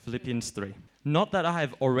Philippians 3. Not that I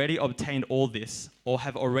have already obtained all this or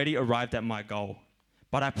have already arrived at my goal,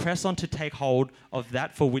 but I press on to take hold of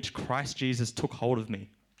that for which Christ Jesus took hold of me.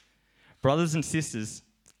 Brothers and sisters,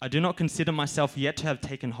 I do not consider myself yet to have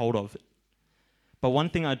taken hold of it. But one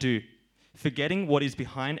thing I do, forgetting what is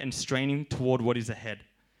behind and straining toward what is ahead.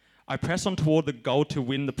 I press on toward the goal to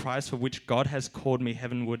win the prize for which God has called me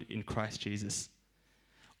heavenward in Christ Jesus.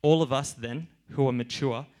 All of us, then, who are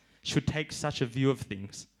mature, should take such a view of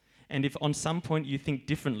things. And if on some point you think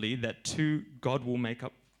differently, that too God will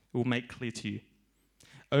make clear to you.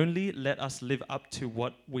 Only let us live up to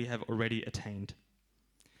what we have already attained.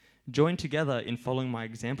 Join together in following my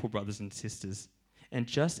example, brothers and sisters. And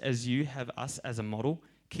just as you have us as a model,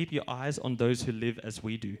 keep your eyes on those who live as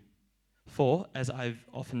we do. For, as I've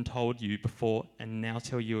often told you before, and now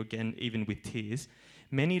tell you again, even with tears,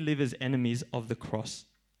 many live as enemies of the cross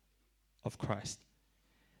of Christ.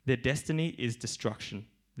 Their destiny is destruction.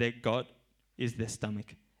 Their God is their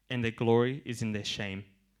stomach, and their glory is in their shame.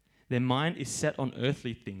 Their mind is set on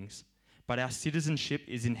earthly things, but our citizenship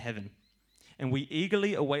is in heaven. And we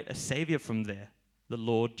eagerly await a Savior from there, the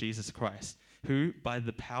Lord Jesus Christ, who, by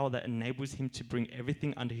the power that enables him to bring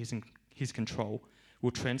everything under his control,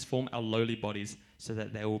 will transform our lowly bodies so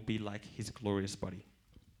that they will be like his glorious body.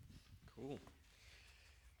 Cool.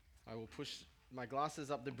 I will push my glasses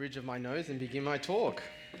up the bridge of my nose and begin my talk.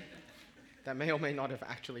 That may or may not have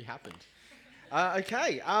actually happened.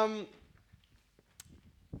 Okay.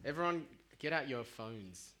 Everyone, get out your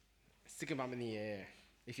phones. Stick them up in the air,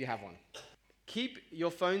 if you have one. Keep your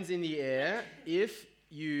phones in the air if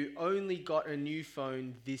you only got a new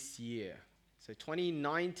phone this year. So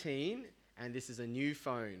 2019, and this is a new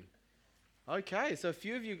phone. Okay, so a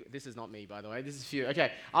few of you, this is not me, by the way, this is a few.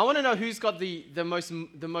 Okay, I want to know who's got the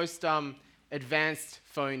most advanced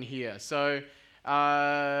phone here. So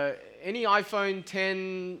any iPhone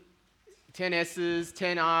 10, 10Ss,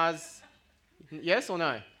 10Rs, yes or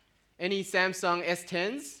no? Any Samsung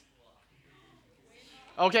S10s?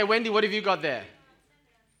 Okay, Wendy, what have you got there?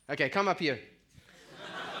 Okay, come up here.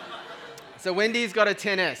 So Wendy's got a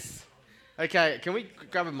 10S. Okay, can we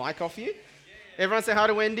grab a mic off you? Everyone say hi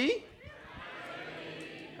to Wendy.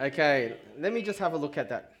 Okay, let me just have a look at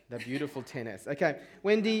that beautiful 10S. Okay,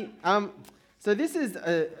 Wendy, so this is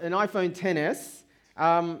an iPhone 10S.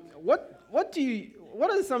 What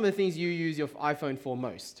are some of the things you use your iPhone for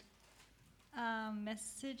most?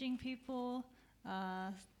 Messaging people,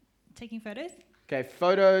 taking photos. Okay,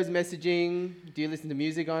 photos, messaging. Do you listen to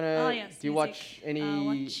music on it? Oh, yes. Do you watch any?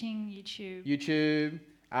 Watching YouTube. YouTube.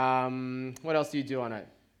 What else do you do on it?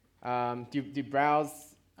 Do you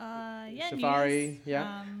browse? Yeah, Safari. news.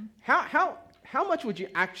 Yeah. How much would you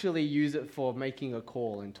actually use it for making a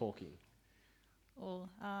call and talking? Well,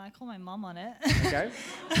 I call my mom on it. Okay.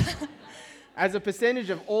 As a percentage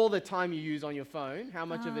of all the time you use on your phone, how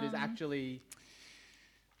much of it is actually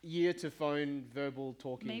ear to phone verbal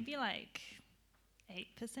talking? Maybe like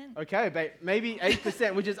 8%. Okay, but maybe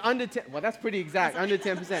 8%, which is under 10. Well, that's pretty exact, under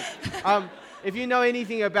 10%. If you know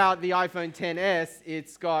anything about the iPhone 10s,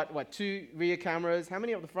 it's got, 2 rear cameras. How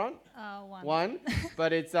many up the front? One. One,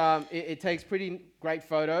 but it takes pretty great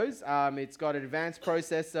photos. It's got an advanced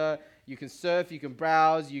processor. You can surf, you can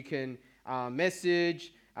browse, you can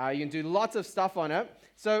message, you can do lots of stuff on it.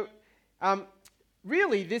 So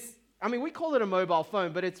really we call it a mobile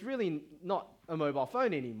phone, but it's really not a mobile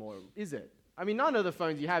phone anymore, is it? I mean, none of the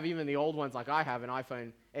phones you have, even the old ones like I have, an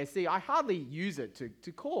iPhone SE, I hardly use it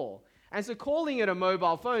to call. And so calling it a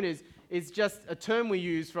mobile phone is just a term we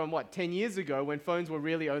use from, 10 years ago when phones were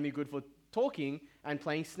really only good for talking and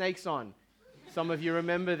playing snakes on. Some of you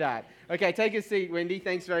remember that. Okay, take a seat, Wendy.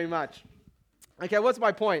 Thanks very much. Okay, what's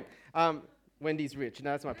my point? Wendy's rich.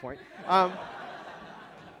 No, that's my point.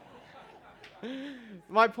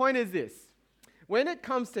 My point is this. When it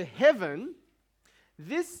comes to heaven,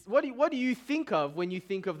 what do you think of when you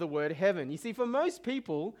think of the word heaven? You see, for most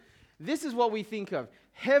people, this is what we think of.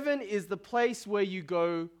 Heaven is the place where you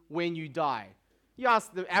go when you die. You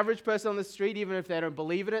ask the average person on the street, even if they don't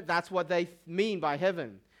believe in it, that's what they mean by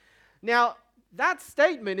heaven. Now, that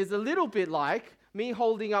statement is a little bit like me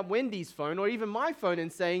holding up Wendy's phone or even my phone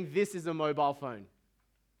and saying, this is a mobile phone.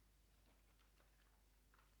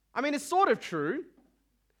 I mean, it's sort of true,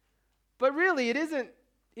 but really it isn't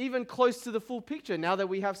even close to the full picture now that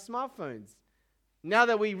we have smartphones. Now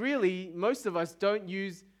that most of us don't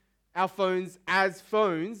use our phones as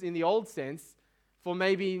phones in the old sense for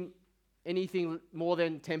maybe anything more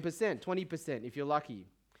than 10%, 20% if you're lucky.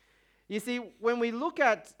 You see, when we look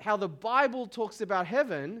at how the Bible talks about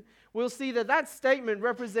heaven, we'll see that statement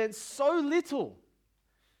represents so little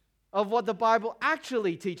of what the Bible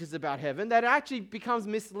actually teaches about heaven that it actually becomes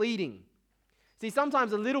misleading. See,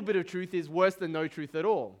 sometimes a little bit of truth is worse than no truth at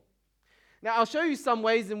all. Now, I'll show you some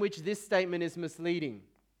ways in which this statement is misleading.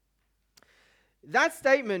 That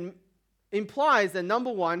statement implies that,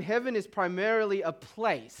 number one, heaven is primarily a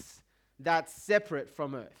place that's separate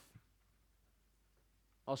from earth.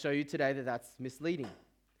 I'll show you today that that's misleading.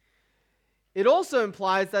 It also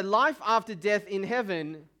implies that life after death in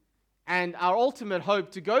heaven and our ultimate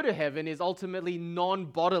hope to go to heaven is ultimately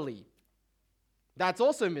non-bodily. That's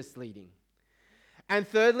also misleading. And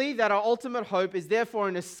thirdly, that our ultimate hope is therefore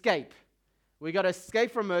an escape. We got to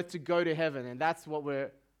escape from earth to go to heaven, and that's what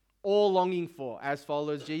we're all longing for as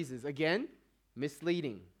followers of Jesus. Again,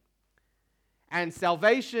 misleading. And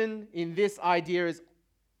salvation in this idea is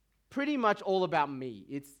pretty much all about me.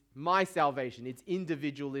 It's my salvation. It's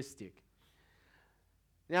individualistic.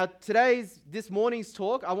 Now, this morning's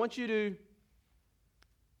talk, I want you to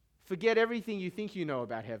forget everything you think you know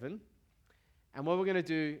about heaven. And what we're going to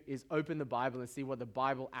do is open the Bible and see what the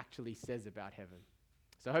Bible actually says about heaven.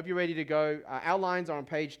 So I hope you're ready to go. Outlines are on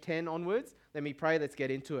page 10 onwards. Let me pray. Let's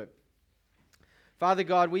get into it. Father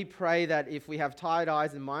God, we pray that if we have tired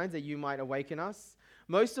eyes and minds, that you might awaken us.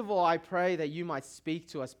 Most of all, I pray that you might speak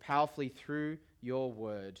to us powerfully through your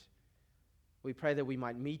word. We pray that we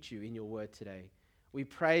might meet you in your word today. We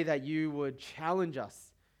pray that you would challenge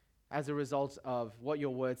us as a result of what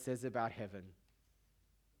your word says about heaven.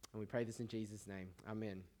 And we pray this in Jesus' name.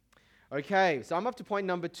 Amen. Okay, so I'm up to point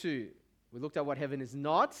number 2. We looked at what heaven is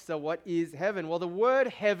not. So what is heaven? Well, the word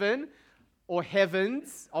heaven or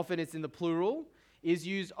heavens, often it's in the plural, is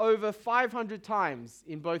used over 500 times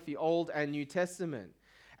in both the Old and New Testament.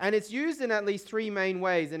 And it's used in at least 3 main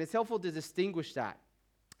ways, and it's helpful to distinguish that.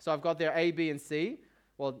 So I've got there A, B, and C.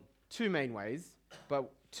 Well, 2 main ways,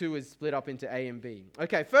 but 2 is split up into A and B.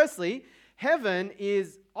 Okay, firstly, heaven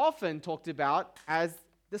is often talked about as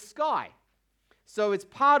the sky. So it's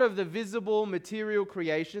part of the visible material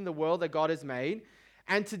creation, the world that God has made.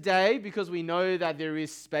 And today, because we know that there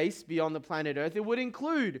is space beyond the planet Earth, it would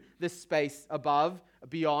include the space above,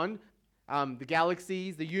 beyond, the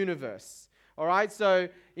galaxies, the universe. All right, so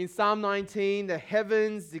in Psalm 19, the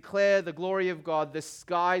heavens declare the glory of God, the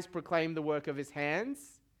skies proclaim the work of his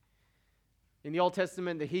hands. In the Old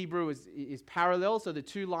Testament, the Hebrew is parallel, so the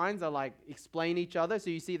 2 lines are like explain each other. So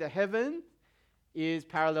you see the heaven is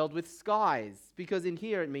paralleled with skies, because in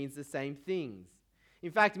here it means the same things.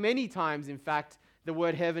 In fact, many times, the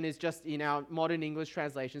word heaven is just in our modern English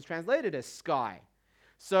translations translated as sky.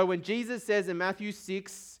 So when Jesus says in Matthew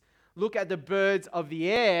 6, look at the birds of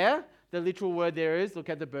the air, the literal word there is look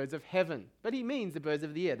at the birds of heaven. But he means the birds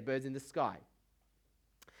of the air, the birds in the sky.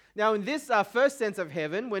 Now in this first sense of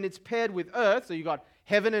heaven, when it's paired with earth, so you've got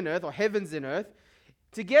heaven and earth or heavens and earth,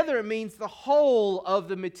 together it means the whole of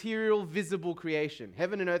the material visible creation.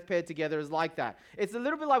 Heaven and earth paired together is like that. It's a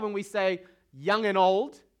little bit like when we say young and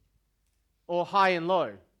old or high and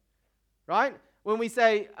low, right? When we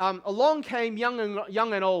say along came young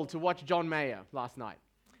and old to watch John Mayer last night.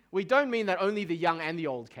 We don't mean that only the young and the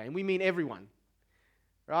old came. We mean everyone,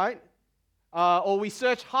 right? Or we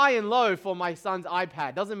search high and low for my son's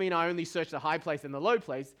iPad. Doesn't mean I only search the high place and the low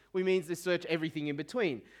place. We mean to search everything in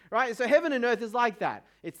between, right? So heaven and earth is like that.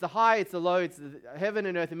 It's the high, it's the low, it's the heaven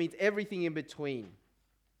and earth. It means everything in between.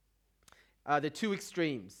 The 2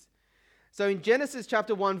 extremes. So in Genesis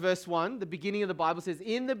chapter 1, verse 1, the beginning of the Bible says,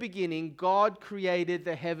 in the beginning, God created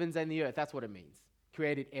the heavens and the earth. That's what it means.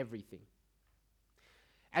 Created everything.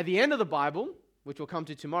 At the end of the Bible, which we'll come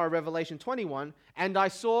to tomorrow, Revelation 21, and I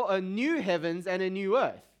saw a new heavens and a new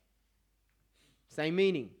earth. Same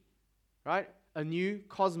meaning, right? A new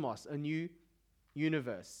cosmos, a new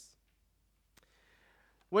universe.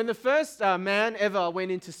 When the first man ever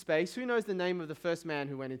went into space, who knows the name of the first man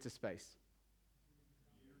who went into space?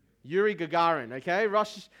 Yuri Gagarin, okay?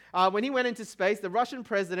 When he went into space, the Russian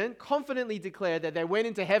president confidently declared that they went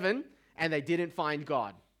into heaven and they didn't find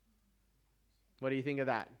God. What do you think of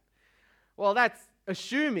that? Well, that's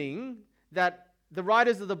assuming that the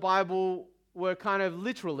writers of the Bible were kind of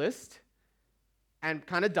literalist and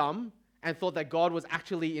kind of dumb and thought that God was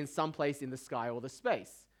actually in some place in the sky or the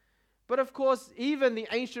space. But of course, even the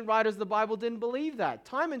ancient writers of the Bible didn't believe that.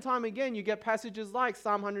 Time and time again, you get passages like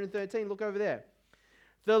Psalm 113. Look over there.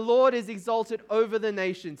 The Lord is exalted over the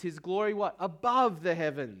nations. His glory, what? Above the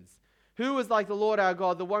heavens. Who is like the Lord our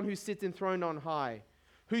God, the one who sits enthroned on high,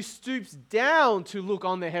 who stoops down to look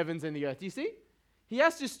on the heavens and the earth. Do you see? He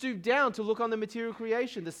has to stoop down to look on the material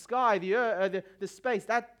creation, the sky, the earth, the space.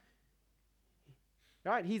 That,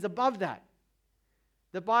 right? He's above that.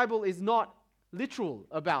 The Bible is not literal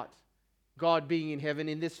about God being in heaven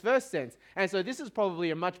in this first sense. And so this is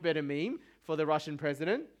probably a much better meme for the Russian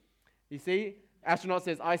president. You see, astronaut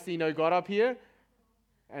says, "I see no God up here."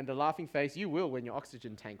 And the laughing face, "You will when your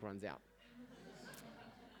oxygen tank runs out."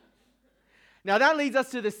 Now that leads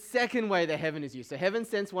us to the second way that heaven is used. So heaven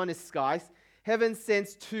sense 1 is skies. Heaven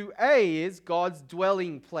sense 2a is God's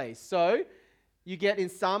dwelling place. So you get in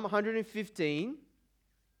Psalm 115,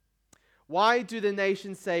 "Why do the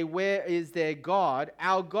nations say, 'Where is their God?'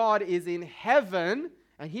 Our God is in heaven."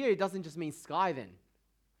 And here it doesn't just mean sky then,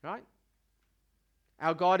 right?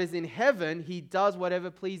 Our God is in heaven. He does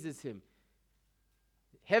whatever pleases him.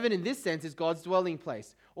 Heaven in this sense is God's dwelling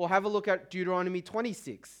place. Or have a look at Deuteronomy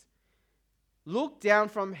 26. "Look down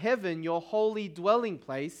from heaven, your holy dwelling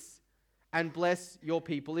place, and bless your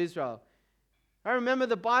people Israel." I remember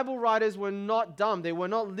the Bible writers were not dumb. They were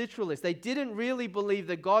not literalists. They didn't really believe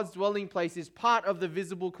that God's dwelling place is part of the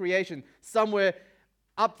visible creation, somewhere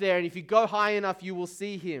up there, and if you go high enough, you will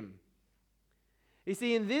see him. You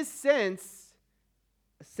see, in this sense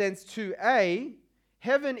 2a,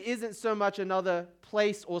 heaven isn't so much another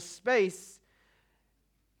place or space.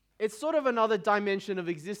 It's sort of another dimension of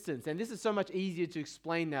existence. And this is so much easier to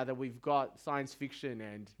explain now that we've got science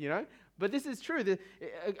fiction but this is true.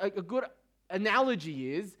 A good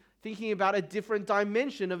analogy is thinking about a different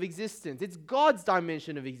dimension of existence. It's God's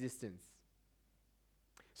dimension of existence.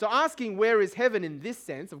 So asking where is heaven in this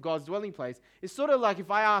sense of God's dwelling place is sort of like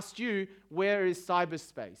if I asked you, where is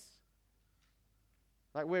cyberspace?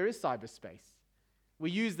 Like, where is cyberspace?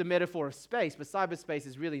 We use the metaphor of space, but cyberspace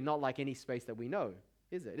is really not like any space that we know,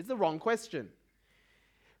 is it? It's the wrong question.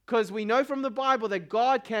 Because we know from the Bible that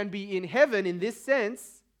God can be in heaven in this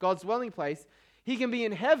sense, God's dwelling place. He can be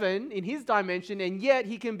in heaven in his dimension, and yet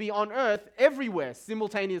he can be on earth everywhere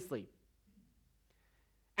simultaneously.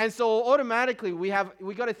 And so automatically we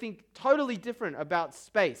got to think totally different about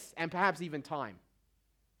space and perhaps even time.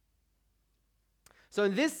 So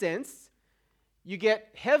in this sense, you get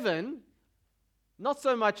heaven not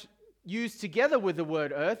so much used together with the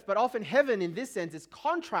word earth, but often heaven in this sense is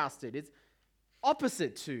contrasted. It's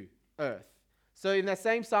opposite to earth. So in that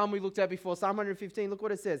same psalm we looked at before, Psalm 115, look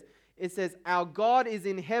what it says. It says, "Our God is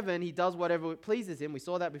in heaven. He does whatever pleases him." We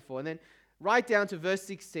saw that before. And then right down to verse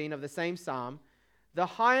 16 of the same psalm, "The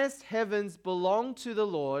highest heavens belong to the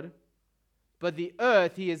Lord, but the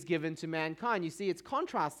earth he has given to mankind." You see, it's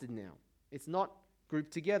contrasted now. It's not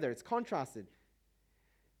grouped together. It's contrasted.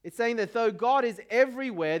 It's saying that though God is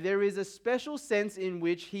everywhere, there is a special sense in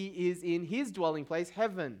which he is in his dwelling place,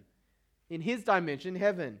 heaven. In his dimension,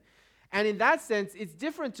 heaven. And in that sense, it's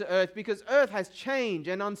different to earth because earth has change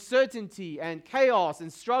and uncertainty and chaos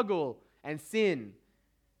and struggle and sin.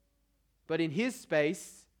 But in his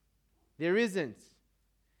space, there isn't.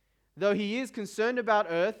 Though he is concerned about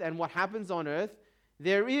earth and what happens on earth,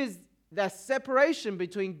 there is that separation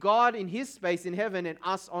between God in his space in heaven and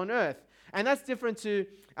us on earth. And that's different to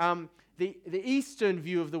the Eastern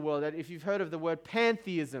view of the world. That if you've heard of the word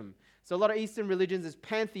pantheism. So a lot of Eastern religions is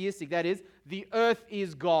pantheistic. That is, the earth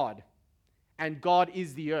is God and God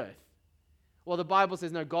is the earth. Well, the Bible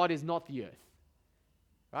says, no, God is not the earth.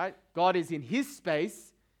 Right? God is in his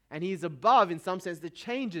space and he is above, in some sense, the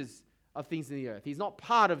changes of things in the earth. He's not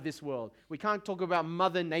part of this world. We can't talk about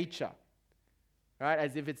Mother Nature, right,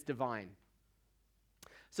 as if it's divine.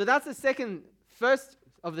 So that's first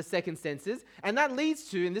of the second senses, and that leads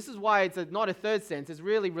to, and this is why it's not a third sense, it's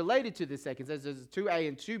really related to the second sense. There's 2a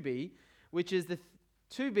and 2b, which is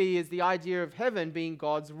 2b is the idea of heaven being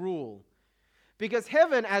God's rule. Because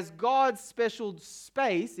heaven, as God's special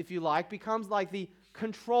space, if you like, becomes like the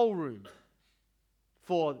control room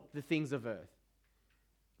for the things of earth.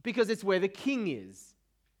 Because it's where the king is.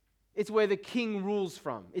 It's where the king rules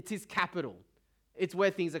from. It's his capital. It's where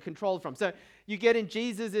things are controlled from. So you get in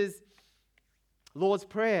Jesus' Lord's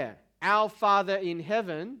Prayer, "Our Father in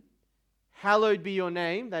heaven, hallowed be your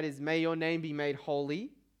name." That is, may your name be made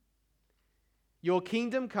holy. "Your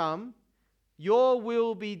kingdom come, your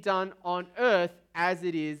will be done on earth as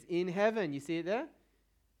it is in heaven." You see it there?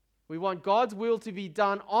 We want God's will to be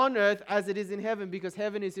done on earth as it is in heaven because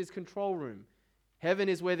heaven is his control room. Heaven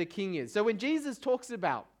is where the king is. So when Jesus talks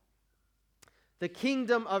about the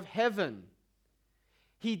kingdom of heaven,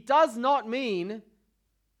 he does not mean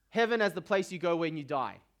heaven as the place you go when you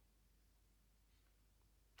die.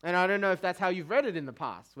 And I don't know if that's how you've read it in the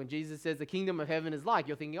past. When Jesus says the kingdom of heaven is like,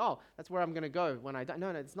 you're thinking, oh, that's where I'm going to go when I die. No,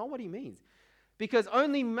 it's not what he means. Because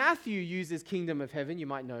only Matthew uses kingdom of heaven, you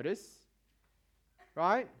might notice.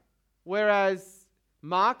 Right? Whereas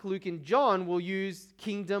Mark, Luke, and John will use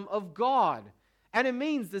kingdom of God. And it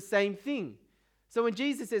means the same thing. So when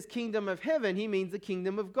Jesus says kingdom of heaven, he means the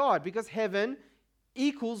kingdom of God. Because heaven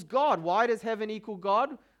equals God. Why does heaven equal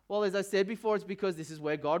God? Well, as I said before, it's because this is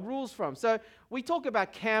where God rules from. So we talk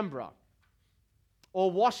about Canberra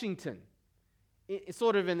or Washington,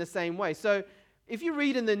 sort of in the same way. So if you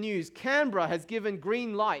read in the news, Canberra has given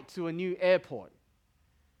green light to a new airport.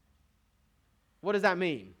 What does that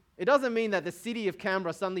mean? It doesn't mean that the city of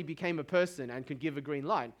Canberra suddenly became a person and could give a green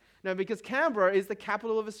light. No, because Canberra is the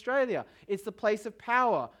capital of Australia. It's the place of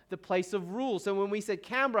power, the place of rule. So when we said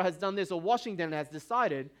Canberra has done this or Washington has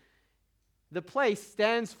decided, the place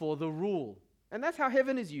stands for the rule. And that's how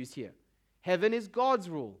heaven is used here. Heaven is God's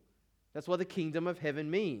rule. That's what the kingdom of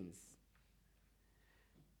heaven means.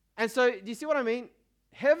 And so, do you see what I mean?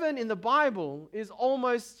 Heaven in the Bible is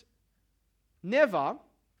almost never,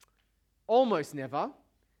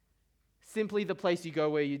 simply the place you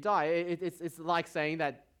go where you die. It's like saying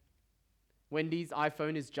that Wendy's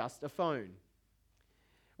iPhone is just a phone.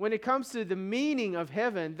 When it comes to the meaning of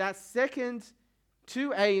heaven, that second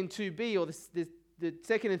 2a and 2b, or the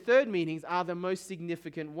second and third meanings, are the most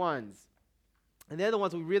significant ones. And they're the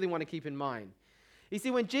ones we really want to keep in mind. You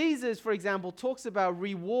see, when Jesus, for example, talks about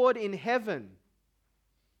reward in heaven,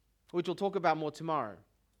 which we'll talk about more tomorrow,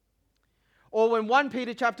 or when 1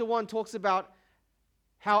 Peter chapter 1 talks about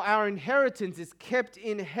how our inheritance is kept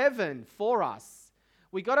in heaven for us,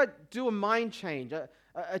 we got to do a mind change,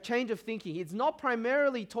 a change of thinking. It's not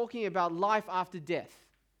primarily talking about life after death,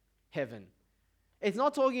 heaven. It's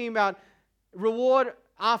not talking about reward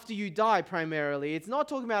after you die primarily. It's not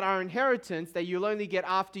talking about our inheritance that you'll only get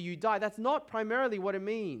after you die. That's not primarily what it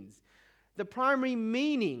means. The primary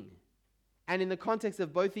meaning, and in the context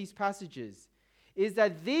of both these passages, is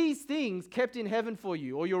that these things kept in heaven for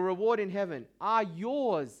you, or your reward in heaven, are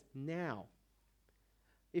yours now.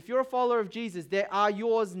 If you're a follower of Jesus, they are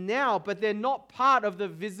yours now, but they're not part of the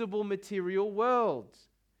visible material world.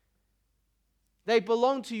 They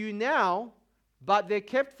belong to you now, but they're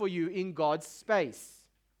kept for you in God's space.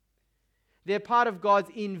 They're part of God's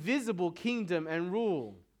invisible kingdom and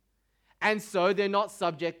rule. And so they're not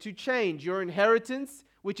subject to change. Your inheritance,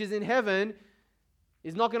 which is in heaven,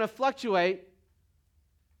 is not going to fluctuate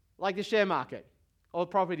like the share market or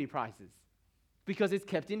property prices, because it's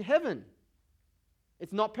kept in heaven.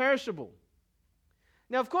 It's not perishable.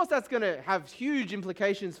 Now, of course, that's going to have huge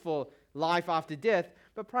implications for life after death,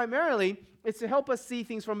 but primarily it's to help us see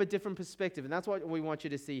things from a different perspective, and that's what we want you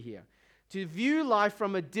to see here. To view life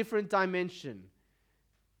from a different dimension.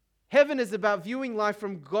 Heaven is about viewing life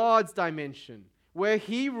from God's dimension, where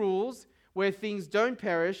He rules, where things don't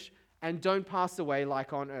perish and don't pass away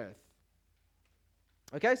like on earth.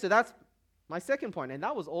 Okay, so that's my second point, and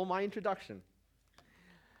that was all my introduction.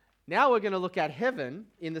 Now we're going to look at heaven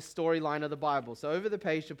in the storyline of the Bible. So over the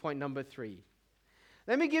page to point number 3.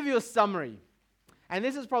 Let me give you a summary. And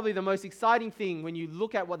this is probably the most exciting thing when you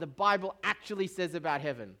look at what the Bible actually says about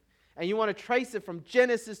heaven. And you want to trace it from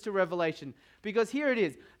Genesis to Revelation. Because here it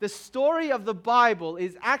is. The story of the Bible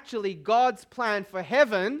is actually God's plan for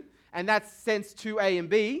heaven. And that's sense 2a and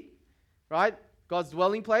b. Right? God's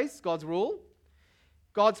dwelling place, God's rule.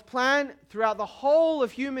 God's plan throughout the whole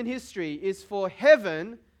of human history is for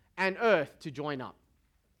heaven and earth to join up.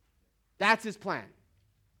 That's His plan.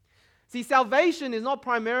 See, salvation is not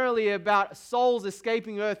primarily about souls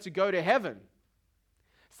escaping earth to go to heaven.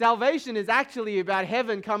 Salvation is actually about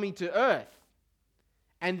heaven coming to earth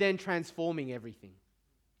and then transforming everything.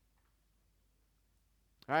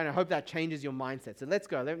 All right, I hope that changes your mindset. So let's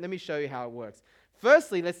go. Let me show you how it works.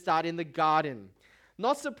 Firstly, let's start in the garden.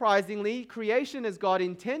 Not surprisingly, creation as God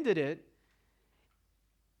intended it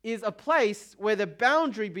is a place where the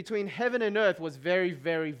boundary between heaven and earth was very,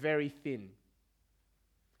 very, very thin.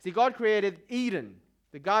 See, God created Eden,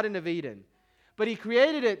 the Garden of Eden, but He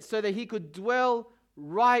created it so that He could dwell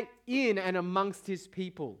right in and amongst His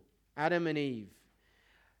people, Adam and Eve.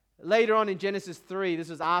 Later on in Genesis 3, this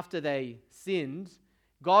was after they sinned,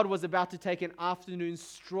 God was about to take an afternoon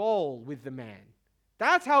stroll with the man.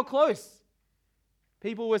 That's how close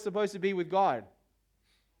people were supposed to be with God.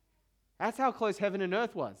 That's how close heaven and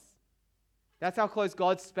earth was. That's how close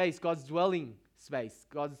God's space, God's dwelling space,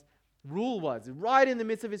 God's rule was, right in the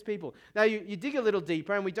midst of His people. Now, you dig a little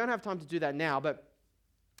deeper, and we don't have time to do that now, but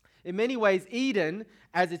in many ways, Eden,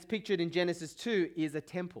 as it's pictured in Genesis 2, is a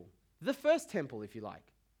temple. The first temple, if you like.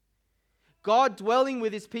 God dwelling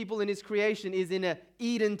with His people in His creation is in an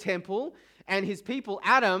Eden temple, and His people,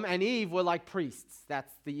 Adam and Eve, were like priests.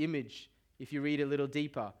 That's the image, if you read a little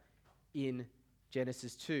deeper in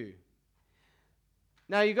Genesis 2.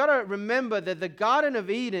 Now, you've got to remember that the Garden of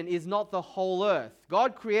Eden is not the whole earth.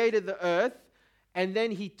 God created the earth, and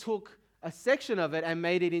then He took a section of it and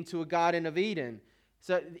made it into a Garden of Eden.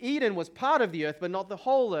 So Eden was part of the earth, but not the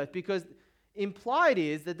whole earth, because implied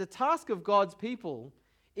is that the task of God's people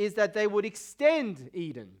is that they would extend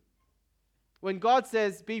Eden. When God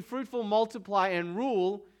says, be fruitful, multiply, and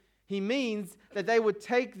rule, he means that they would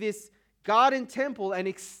take this garden temple and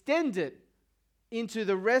extend it into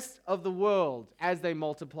the rest of the world as they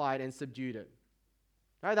multiplied and subdued it.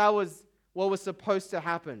 Right? That was what was supposed to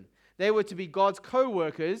happen. They were to be God's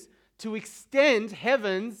co-workers to extend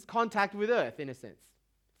heaven's contact with earth, in a sense,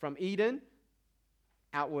 from Eden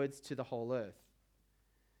outwards to the whole earth.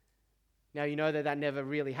 Now, you know that never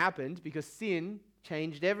really happened because sin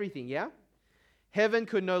changed everything, yeah? Heaven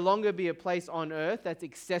could no longer be a place on earth that's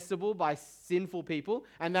accessible by sinful people,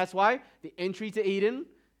 and that's why the entry to Eden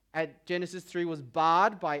at Genesis 3 was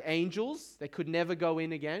barred by angels. They could never go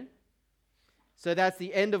in again. So that's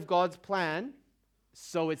the end of God's plan,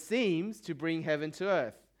 so it seems, to bring heaven to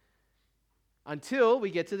earth. Until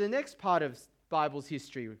we get to the next part of Bible's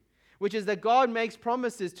history, which is that God makes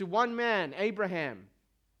promises to one man, Abraham,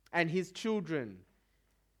 and his children.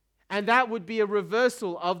 And that would be a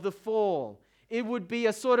reversal of the fall. It would be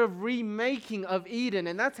a sort of remaking of Eden.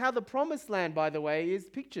 And that's how the promised land, by the way, is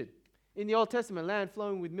pictured. In the Old Testament, land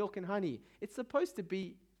flowing with milk and honey. It's supposed to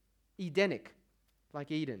be Edenic, like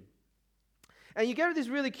Eden. And you get to this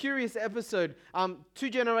really curious episode. 2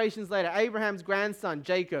 generations later, Abraham's grandson,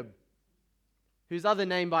 Jacob, whose other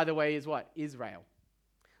name, by the way, is what? Israel.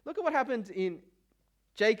 Look at what happened in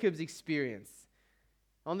Jacob's experience.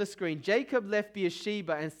 On the screen, Jacob left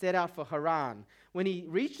Beersheba and set out for Haran. When he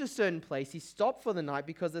reached a certain place, he stopped for the night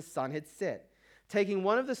because the sun had set. Taking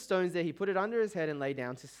one of the stones there, he put it under his head and lay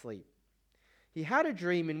down to sleep. He had a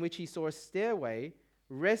dream in which he saw a stairway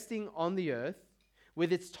resting on the earth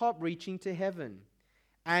with its top reaching to heaven,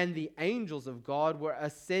 and the angels of God were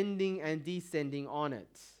ascending and descending on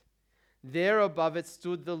it. There above it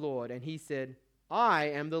stood the Lord, and he said, I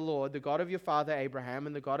am the Lord, the God of your father Abraham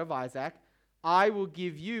and the God of Isaac. I will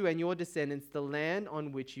give you and your descendants the land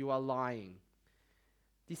on which you are lying.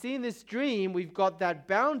 You see, in this dream, we've got that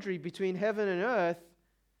boundary between heaven and earth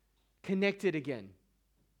connected again,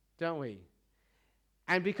 don't we?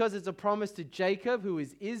 And because it's a promise to Jacob, who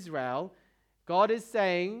is Israel, God is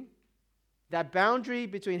saying that boundary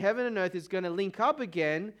between heaven and earth is going to link up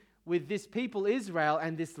again with this people, Israel,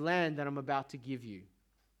 and this land that I'm about to give you.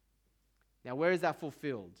 Now, where is that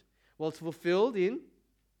fulfilled? Well, it's fulfilled in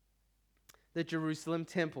the Jerusalem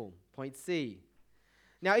temple. Point C.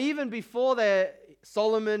 Now, even before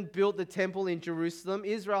Solomon built the temple in Jerusalem,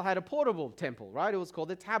 Israel had a portable temple, right? It was called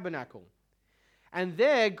the tabernacle. And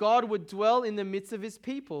there, God would dwell in the midst of his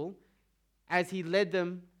people as he led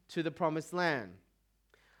them to the promised land.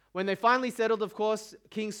 When they finally settled, of course,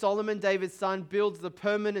 King Solomon, David's son, builds the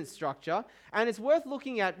permanent structure. And it's worth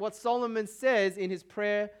looking at what Solomon says in his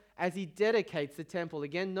prayer as he dedicates the temple.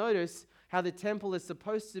 Again, notice how the temple is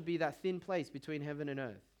supposed to be that thin place between heaven and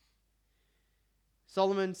earth.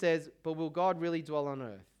 Solomon says, but will God really dwell on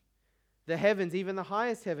earth? The heavens, even the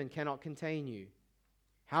highest heaven, cannot contain you.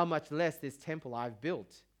 How much less this temple I've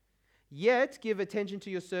built? Yet give attention to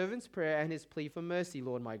your servant's prayer and his plea for mercy,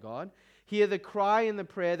 Lord my God. Hear the cry and the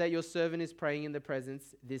prayer that your servant is praying in the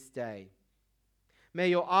presence this day. May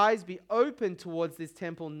your eyes be open towards this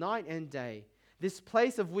temple night and day, this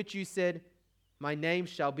place of which you said, my name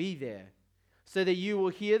shall be there, so that you will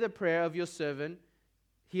hear the prayer of your servant,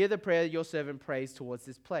 hear the prayer your servant prays towards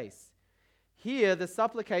this place. Hear the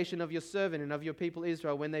supplication of your servant and of your people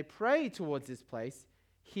Israel when they pray towards this place.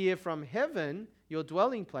 Hear from heaven your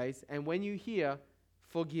dwelling place, and when you hear,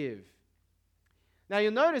 forgive. Now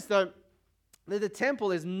you'll notice though that the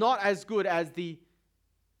temple is not as good as the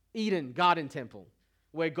Eden garden temple,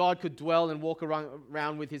 where God could dwell and walk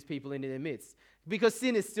around with his people in their midst. Because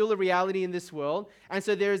sin is still a reality in this world, and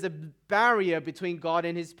so there is a barrier between God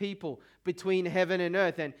and his people, between heaven and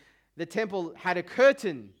earth. And the temple had a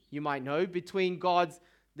curtain, you might know, between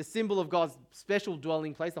the symbol of God's special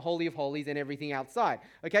dwelling place, the Holy of Holies, and everything outside.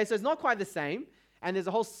 Okay, so it's not quite the same, and there's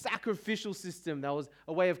a whole sacrificial system that was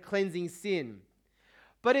a way of cleansing sin.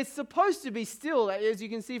 But it's supposed to be still, as you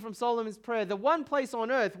can see from Solomon's prayer, the one place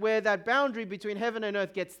on earth where that boundary between heaven and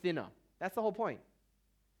earth gets thinner. That's the whole point.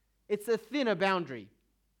 It's a thinner boundary.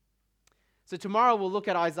 So tomorrow we'll look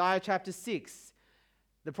at Isaiah chapter 6.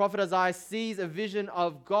 The prophet Isaiah sees a vision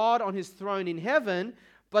of God on his throne in heaven,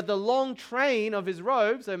 but the long train of his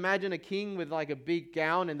robes, so imagine a king with like a big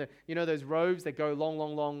gown and those robes that go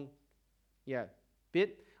long,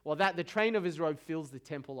 bit. Well, the train of his robe fills the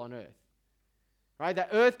temple on earth. Right? That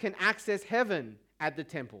earth can access heaven at the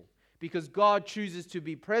temple because God chooses to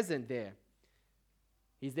be present there.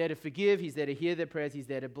 He's there to forgive, he's there to hear their prayers, he's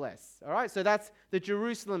there to bless. All right, so that's the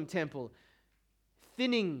Jerusalem temple.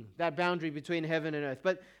 thinning that boundary between heaven and earth.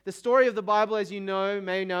 But the story of the Bible, as you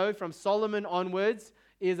may know, from Solomon onwards,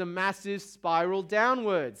 is a massive spiral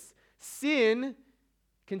downwards. Sin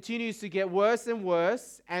continues to get worse and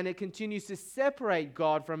worse, and it continues to separate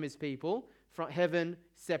God from his people, from heaven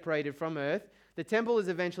separated from earth. The temple is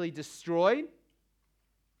eventually destroyed,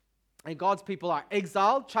 and God's people are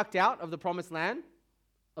exiled, chucked out of the promised land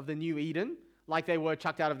of the new Eden, like they were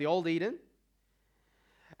chucked out of the old Eden.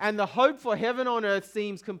 And the hope for heaven on earth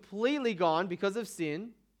seems completely gone because of sin,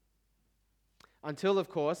 until, of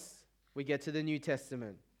course, we get to the New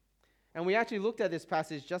Testament. And we actually looked at this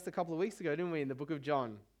passage just a couple of weeks ago, didn't we, in the book of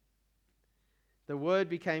John? The Word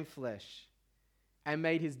became flesh and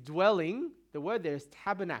made his dwelling, the word there is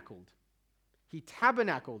tabernacled. He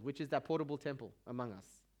tabernacled, which is that portable temple among us.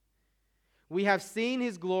 We have seen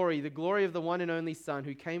his glory, the glory of the one and only Son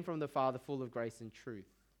who came from the Father, full of grace and truth.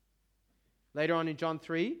 Later on in John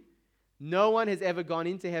 3, no one has ever gone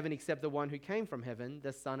into heaven except the one who came from heaven,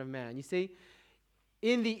 the Son of Man. You see,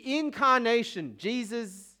 in the incarnation,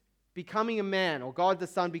 Jesus becoming a man, or God the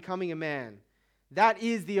Son becoming a man, that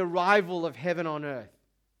is the arrival of heaven on earth.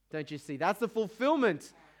 Don't you see? That's the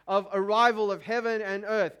fulfillment of arrival of heaven and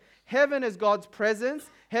earth. Heaven as God's presence,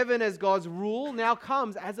 heaven as God's rule, now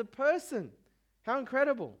comes as a person. How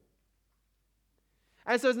incredible.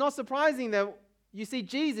 And so it's not surprising that you see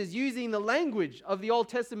Jesus using the language of the Old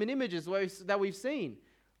Testament images that we've seen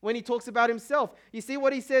when he talks about himself. You see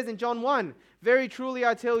what he says in John 1. Very truly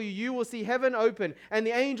I tell you, you will see heaven open and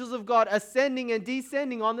the angels of God ascending and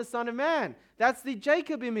descending on the Son of Man. That's the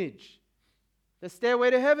Jacob image. The stairway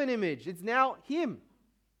to heaven image. It's now him.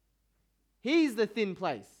 He's the thin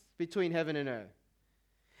place between heaven and earth.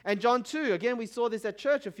 And John 2, again, we saw this at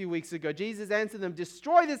church a few weeks ago. Jesus answered them,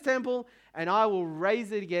 destroy this temple and I will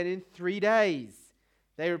raise it again in 3 days.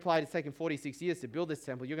 They replied, it's taken 46 years to build this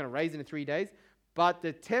temple. You're going to raise it in 3 days. But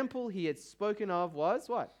the temple he had spoken of was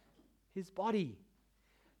what? His body.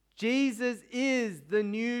 Jesus is the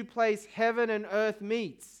new place heaven and earth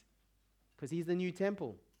meets because he's the new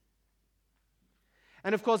temple.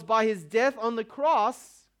 And of course, by his death on the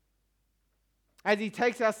cross, as he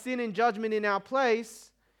takes our sin and judgment in our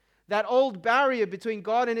place, that old barrier between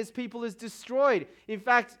God and his people is destroyed. In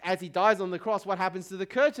fact, as he dies on the cross, what happens to the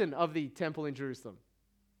curtain of the temple in Jerusalem?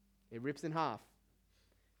 It rips in half.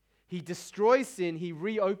 He destroys sin. He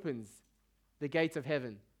reopens the gates of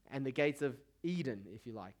heaven and the gates of Eden, if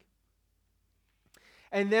you like.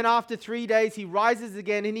 And then after 3 days, he rises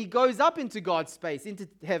again and he goes up into God's space, into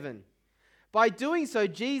heaven. By doing so,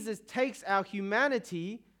 Jesus takes our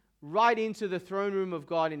humanity right into the throne room of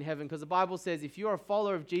God in heaven, because the Bible says if you're a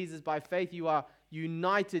follower of Jesus by faith, you are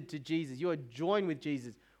united to Jesus. You are joined with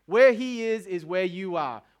Jesus. Where he is where you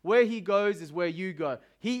are. Where he goes is where you go.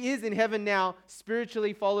 He is in heaven now.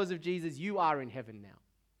 Spiritually, followers of Jesus, you are in heaven now.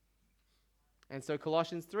 And so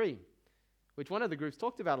Colossians 3, which one of the groups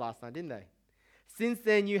talked about last night, didn't they? Since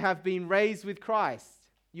then you have been raised with Christ.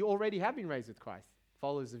 You already have been raised with Christ,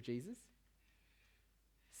 followers of Jesus.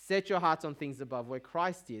 Set your hearts on things above, where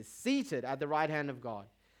Christ is, seated at the right hand of God.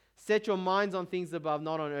 Set your minds on things above,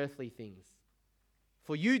 not on earthly things.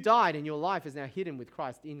 For you died, and your life is now hidden with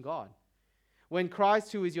Christ in God. When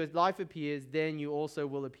Christ, who is your life, appears, then you also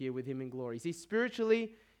will appear with him in glory. See,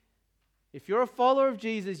 spiritually, if you're a follower of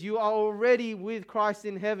Jesus, you are already with Christ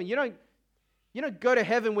in heaven. You don't go to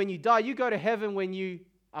heaven when you die. You go to heaven when you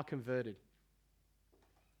are converted.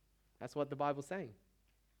 That's what the Bible's saying.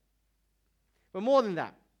 But more than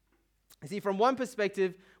that, you see, from one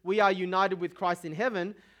perspective, we are united with Christ in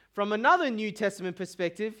heaven. From another New Testament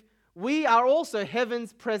perspective, we are also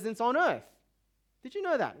heaven's presence on earth. Did you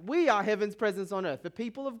know that? We are heaven's presence on earth, the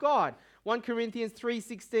people of God. 1 Corinthians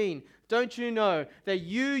 3:16. Don't you know that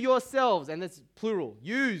you yourselves, and that's plural,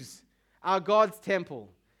 yous, are God's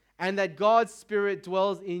temple, and that God's Spirit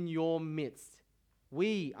dwells in your midst?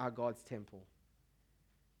 We are God's temple.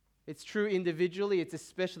 It's true individually, it's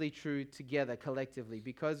especially true together, collectively,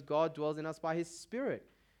 because God dwells in us by his Spirit,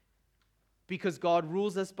 because God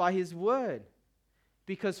rules us by his word,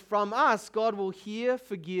 because from us, God will hear,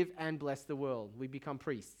 forgive, and bless the world. We become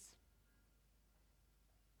priests.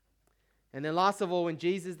 And then last of all, when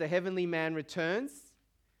Jesus, the heavenly man, returns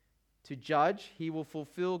to judge, he will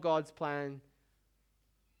fulfill God's plan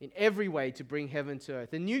in every way to bring heaven to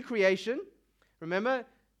earth. The new creation, remember,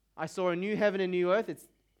 I saw a new heaven and new earth. It's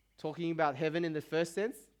talking about heaven in the first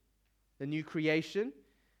sense, the new creation.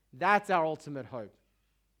 That's our ultimate hope,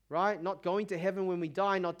 right? Not going to heaven when we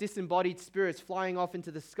die, not disembodied spirits flying off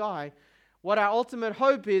into the sky. What our ultimate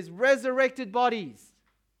hope is, resurrected bodies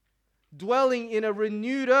dwelling in a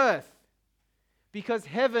renewed earth, because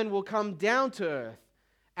heaven will come down to earth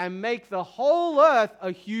and make the whole earth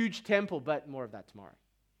a huge temple. But more of that tomorrow.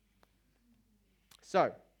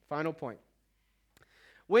 So, final point.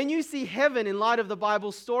 When you see heaven in light of the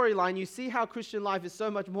Bible storyline, you see how Christian life is so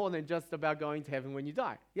much more than just about going to heaven when you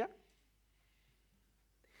die. Yeah?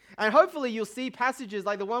 And hopefully you'll see passages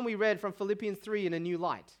like the one we read from Philippians 3 in a new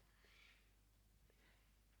light.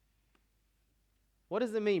 What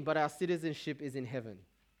does it mean? But our citizenship is in heaven.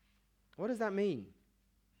 What does that mean?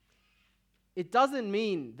 It doesn't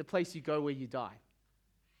mean the place you go where you die.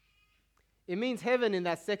 It means heaven in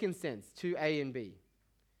that second sense, 2A and B.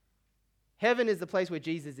 Heaven is the place where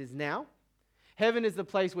Jesus is now. Heaven is the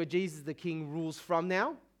place where Jesus the King rules from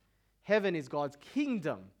now. Heaven is God's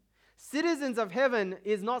kingdom. Citizens of heaven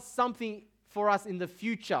is not something for us in the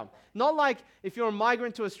future. Not like if you're a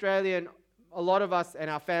migrant to Australia, and a lot of us and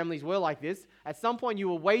our families were like this. At some point you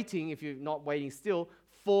were waiting, if you're not waiting still,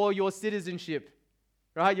 for your citizenship.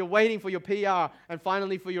 Right? You're waiting for your PR and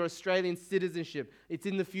finally for your Australian citizenship. It's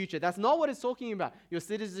in the future. That's not what it's talking about. Your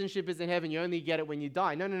citizenship is in heaven. You only get it when you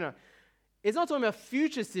die. No. It's not talking about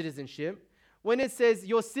future citizenship. When it says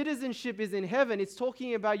your citizenship is in heaven, it's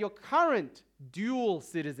talking about your current dual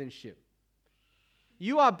citizenship.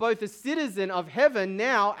 You are both a citizen of heaven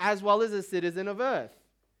now as well as a citizen of earth.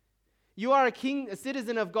 You are a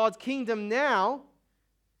citizen of God's kingdom now,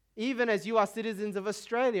 even as you are citizens of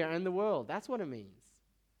Australia and the world. That's what it means.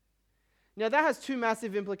 Now, that has two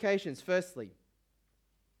massive implications. Firstly,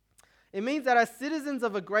 it means that as citizens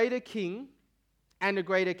of a greater king and a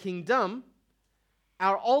greater kingdom,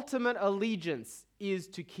 our ultimate allegiance is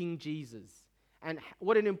to King Jesus. And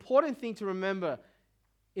what an important thing to remember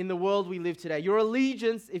in the world we live today. Your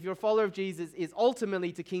allegiance, if you're a follower of Jesus, is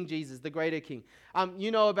ultimately to King Jesus, the greater king. You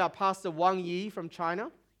know about Pastor Wang Yi from China?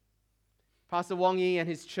 Pastor Wang Yi and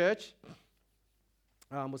his church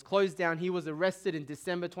was closed down. He was arrested in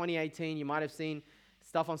December 2018. You might have seen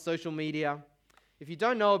stuff on social media. If you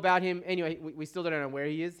don't know about him, anyway, we still don't know where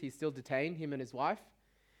he is. He's still detained, him and his wife.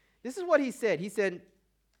 This is what he said. He said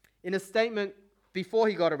in a statement before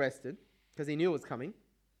he got arrested, because he knew it was coming,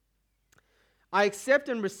 I accept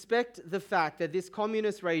and respect the fact that this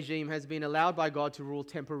communist regime has been allowed by God to rule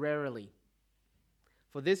temporarily.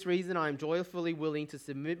 For this reason, I am joyfully willing to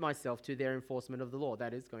submit myself to their enforcement of the law,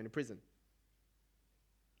 that is, going to prison.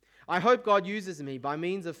 I hope God uses me by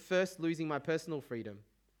means of first losing my personal freedom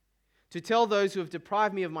to tell those who have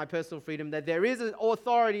deprived me of my personal freedom that there is an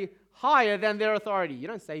authority higher than their authority. You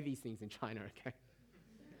don't say these things in China, okay?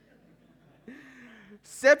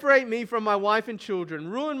 Separate me from my wife and children,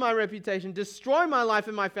 ruin my reputation, destroy my life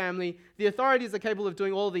and my family. The authorities are capable of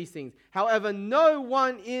doing all these things. However, no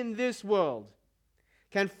one in this world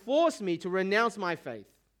can force me to renounce my faith.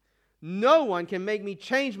 No one can make me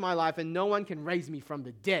change my life, and no one can raise me from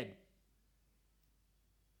the dead.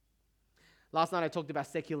 Last night I talked about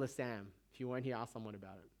Secular Sam. If you weren't here, ask someone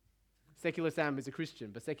about it. Secular Sam is a Christian,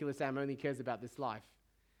 but Secular Sam only cares about this life.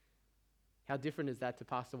 How different is that to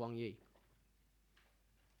Pastor Wang Yi?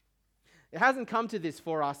 It hasn't come to this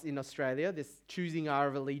for us in Australia, this choosing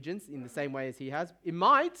our allegiance in the same way as he has. It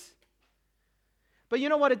might, but you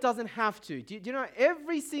know what? It doesn't have to. Do you know,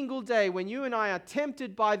 every single day when you and I are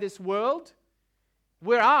tempted by this world,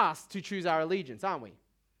 we're asked to choose our allegiance, aren't we?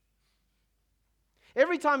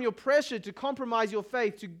 Every time you're pressured to compromise your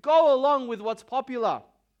faith, to go along with what's popular,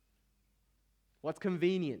 what's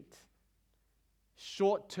convenient,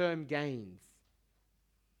 short-term gains,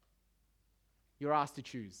 you're asked to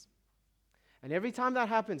choose. And every time that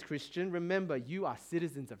happens, Christian, remember, you are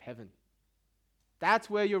citizens of heaven. That's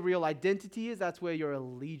where your real identity is. That's where your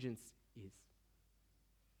allegiance is.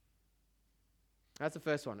 That's the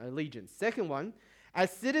first one, allegiance. Second one,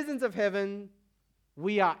 as citizens of heaven,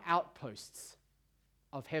 we are outposts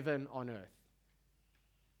of heaven on earth.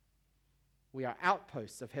 We are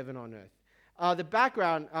outposts of heaven on earth. The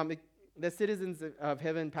background, the citizens of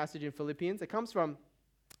heaven passage in Philippians, it comes from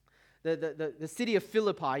the city of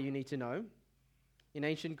Philippi, you need to know, in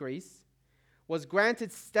ancient Greece, was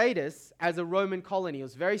granted status as a Roman colony. It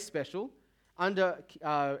was very special. Under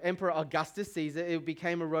Emperor Augustus Caesar, it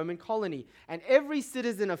became a Roman colony. And every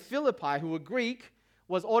citizen of Philippi who were Greek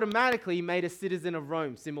was automatically made a citizen of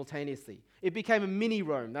Rome simultaneously. It became a mini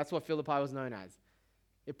Rome. That's what Philippi was known as.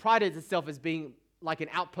 It prided itself as being like an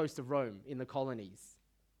outpost of Rome in the colonies.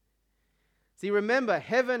 See, remember,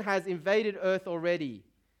 heaven has invaded earth already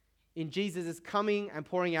in Jesus' coming and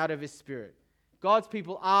pouring out of his Spirit. God's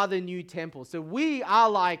people are the new temple. So we are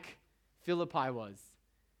like Philippi was.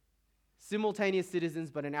 Simultaneous citizens,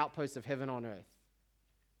 but an outpost of heaven on earth.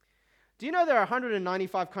 Do you know there are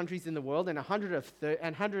 195 countries in the world and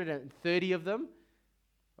 130 of them?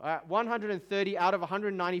 130 out of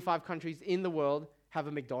 195 countries in the world have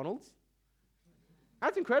a McDonald's.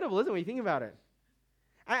 That's incredible, isn't it, when you think about it?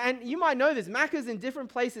 And you might know this, Macca's in different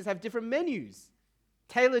places have different menus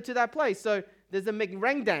tailored to that place. So there's a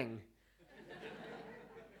McRangdang.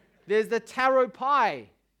 There's the taro pie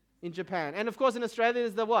in Japan. And of course in Australia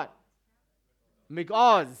there's the what?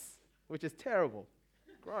 McOz, which is terrible.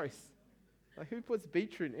 Gross. Like who puts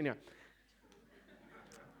beetroot in it?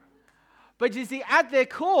 But you see, at their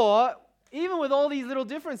core, even with all these little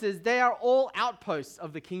differences, they are all outposts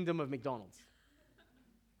of the kingdom of McDonald's.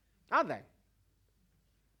 Aren't they?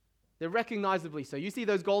 They're recognizably so. You see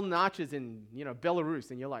those golden arches in, Belarus,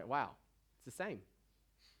 and you're like, wow, it's the same.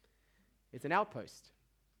 It's an outpost.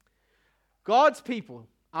 God's people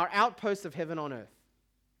are outposts of heaven on earth.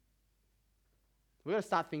 We've got to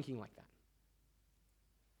start thinking like that.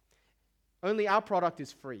 Only our product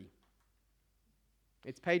is free.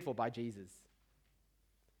 It's paid for by Jesus.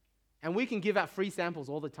 And we can give out free samples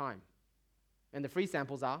all the time. And the free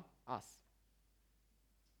samples are us.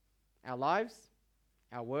 Our lives,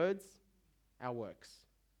 our words, our works.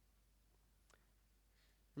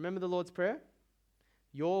 Remember the Lord's Prayer?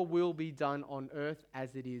 Your will be done on earth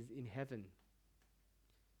as it is in heaven.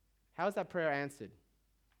 How is that prayer answered?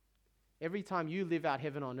 Every time you live out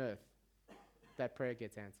heaven on earth, that prayer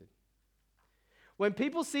gets answered. When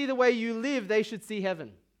people see the way you live, they should see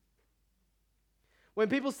heaven. When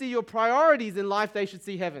people see your priorities in life, they should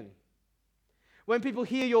see heaven. When people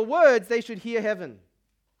hear your words, they should hear heaven.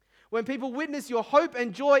 When people witness your hope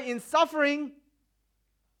and joy in suffering,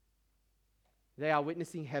 they are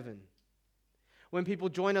witnessing heaven. When people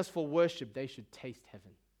join us for worship, they should taste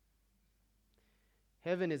heaven.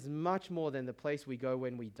 Heaven is much more than the place we go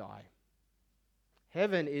when we die.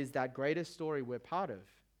 Heaven is that greatest story we're part of,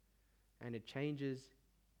 and it changes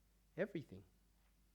everything.